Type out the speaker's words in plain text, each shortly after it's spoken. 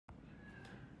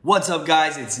What's up,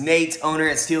 guys? It's Nate, owner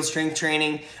at Steel Strength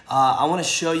Training. I want to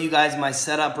show you guys my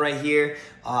setup right here.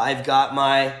 I've got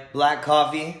my black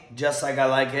coffee, just like I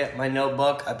like it. My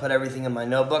notebook, I put everything in my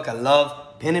notebook. I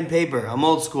love pen and paper. I'm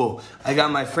old school. I got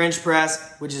my French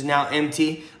press, which is now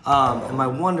empty. And my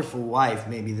wonderful wife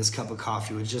made me this cup of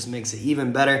coffee, which just makes it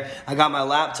even better. I got my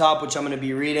laptop, which I'm going to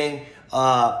be reading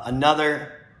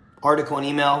another article and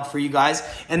email for you guys.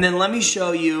 And then let me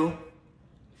show you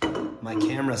my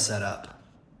camera setup.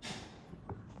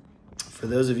 For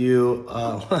those of you,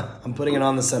 I'm putting it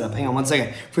on the setup. Hang on one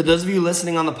second. For those of you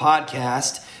listening on the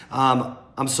podcast,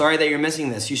 I'm sorry that you're missing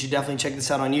this. You should definitely check this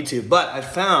out on YouTube. But I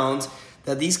found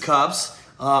that these cups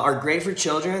are great for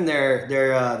children. They're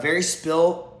very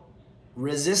spill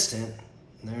resistant.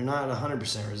 They're not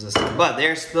 100% resistant, but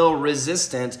they're spill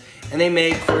resistant, and they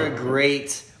make for a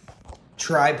great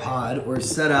tripod or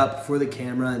setup for the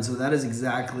camera. And so that is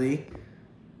exactly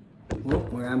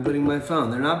where I'm putting my phone.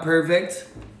 They're not perfect,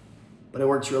 but it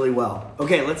works really well.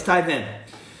 Okay, let's dive in.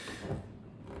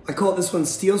 I call this one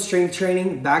Steel Strength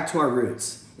Training, Back to Our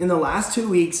Roots. In the last 2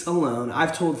 weeks alone,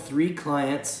 I've told 3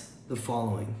 clients the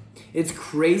following. It's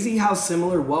crazy how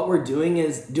similar what we're doing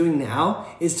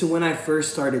now is to when I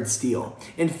first started Steel.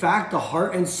 In fact, the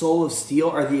heart and soul of Steel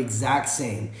are the exact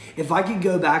same. If I could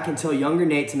go back and tell younger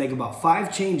Nate to make about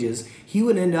 5 changes, he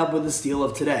would end up with the Steel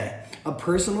of today. A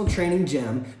personal training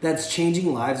gym that's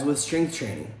changing lives with strength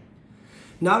training.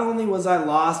 Not only was I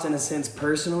lost in a sense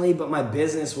personally, but my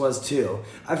business was too.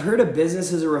 I've heard a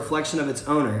business is a reflection of its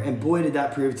owner, and boy did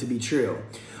that prove to be true.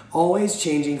 Always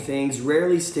changing things,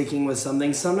 rarely sticking with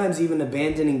something, sometimes even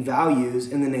abandoning values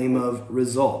in the name of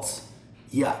results.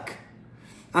 Yuck.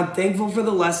 I'm thankful for the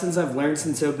lessons I've learned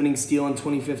since opening Steel in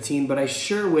 2015, but I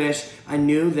sure wish I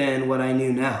knew then what I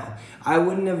knew now. I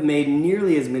wouldn't have made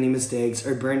nearly as many mistakes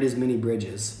or burned as many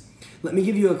bridges. Let me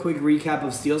give you a quick recap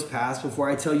of Steel's past before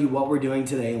I tell you what we're doing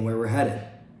today and where we're headed.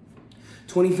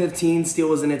 2015, Steel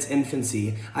was in its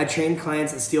infancy. I trained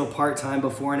clients at Steel part-time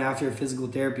before and after physical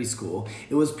therapy school.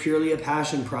 It was purely a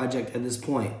passion project at this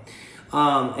point.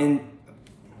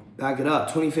 Back it up.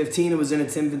 2015, it was in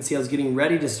its infancy. I was getting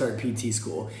ready to start PT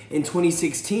school. In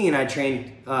 2016, I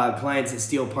trained clients at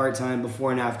Steel part-time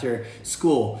before and after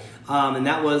school. And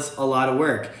that was a lot of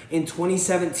work. In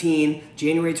 2017,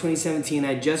 January 2017,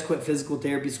 I just quit physical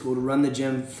therapy school to run the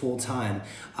gym full-time.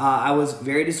 I was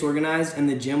very disorganized and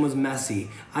the gym was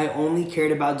messy. I only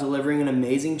cared about delivering an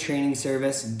amazing training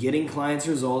service, getting clients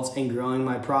results, and growing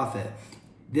my profit.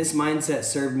 This mindset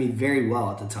served me very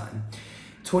well at the time.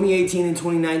 2018 and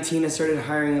 2019, I started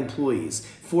hiring employees.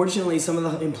 Fortunately, some of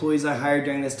the employees I hired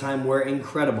during this time were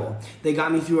incredible. They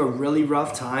got me through a really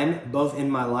rough time, both in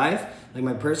my life, like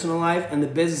my personal life, and the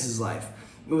business's life.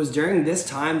 It was during this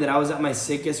time that I was at my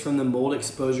sickest from the mold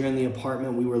exposure in the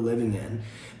apartment we were living in.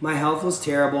 My health was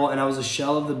terrible, and I was a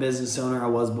shell of the business owner I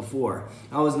was before.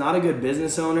 I was not a good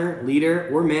business owner, leader,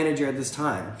 or manager at this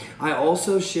time. I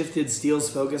also shifted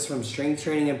Steel's focus from strength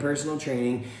training and personal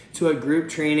training to a group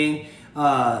training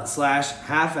slash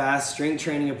half-ass strength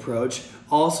training approach.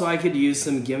 Also, I could use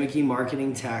some gimmicky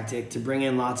marketing tactic to bring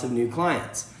in lots of new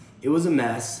clients. It was a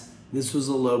mess. This was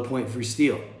a low point for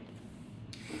Steel.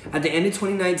 At the end of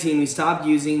 2019, we stopped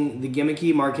using the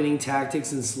gimmicky marketing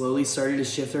tactics and slowly started to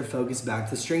shift our focus back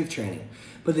to strength training.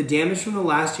 But the damage from the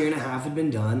last year and a half had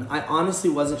been done. I honestly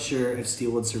wasn't sure if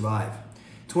Steel would survive.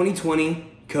 2020,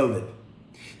 COVID.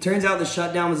 Turns out the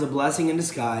shutdown was a blessing in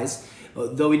disguise,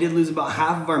 though we did lose about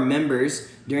half of our members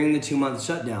during the 2-month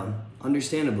shutdown.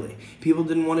 Understandably, people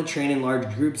didn't want to train in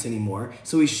large groups anymore,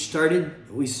 so we shifted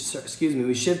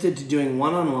to doing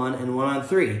 1-on-1 and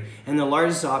 1-on-3, and the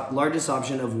largest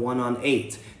option of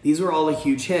 1-on-8. These were all a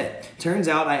huge hit. Turns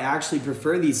out I actually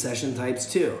prefer these session types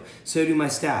too. So do my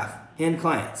staff and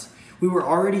clients. We were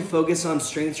already focused on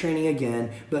strength training again,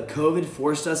 but COVID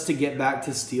forced us to get back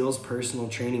to Steel's personal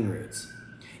training roots.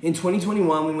 In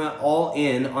 2021, we went all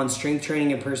in on strength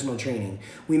training and personal training.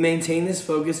 We maintained this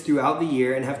focus throughout the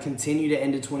year and have continued it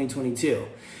into 2022.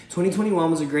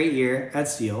 2021 was a great year at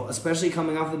Steel, especially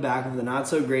coming off the back of the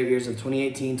not-so-great years of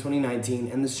 2018, 2019,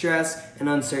 and the stress and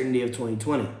uncertainty of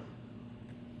 2020.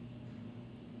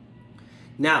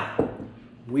 Now,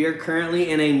 we are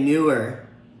currently in a new,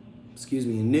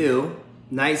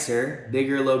 nicer,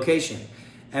 bigger location.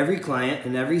 Every client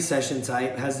and every session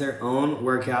type has their own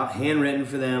workout handwritten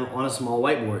for them on a small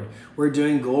whiteboard. We're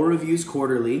doing goal reviews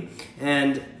quarterly,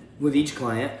 and with each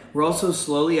client. We're also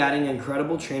slowly adding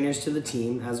incredible trainers to the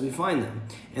team as we find them.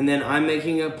 And then I'm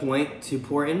making a point to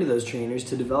pour into those trainers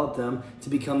to develop them to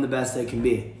become the best they can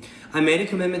be. I made a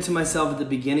commitment to myself at the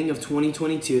beginning of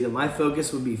 2022 that my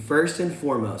focus would be first and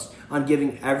foremost on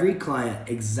giving every client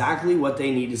exactly what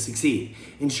they need to succeed,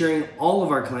 ensuring all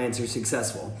of our clients are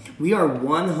successful. We are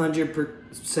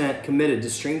 100% committed to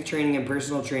strength training and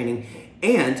personal training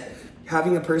and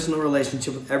having a personal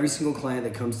relationship with every single client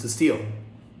that comes to Steel.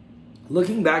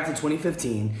 Looking back to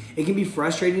 2015, it can be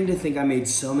frustrating to think I made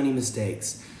so many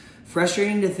mistakes.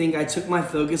 Frustrating to think I took my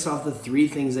focus off the 3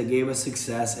 things that gave us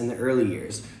success in the early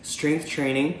years: strength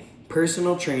training,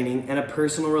 personal training, and a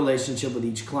personal relationship with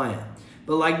each client.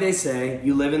 But like they say,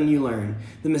 you live and you learn.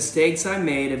 The mistakes I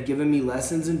made have given me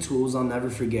lessons and tools I'll never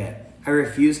forget. I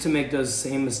refuse to make those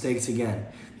same mistakes again.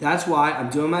 That's why I'm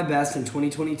doing my best in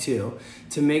 2022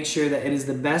 to make sure that it is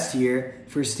the best year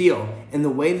for Steel. And the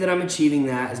way that I'm achieving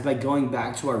that is by going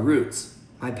back to our roots,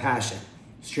 my passion: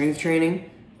 strength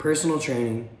training, personal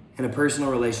training, and a personal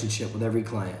relationship with every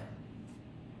client.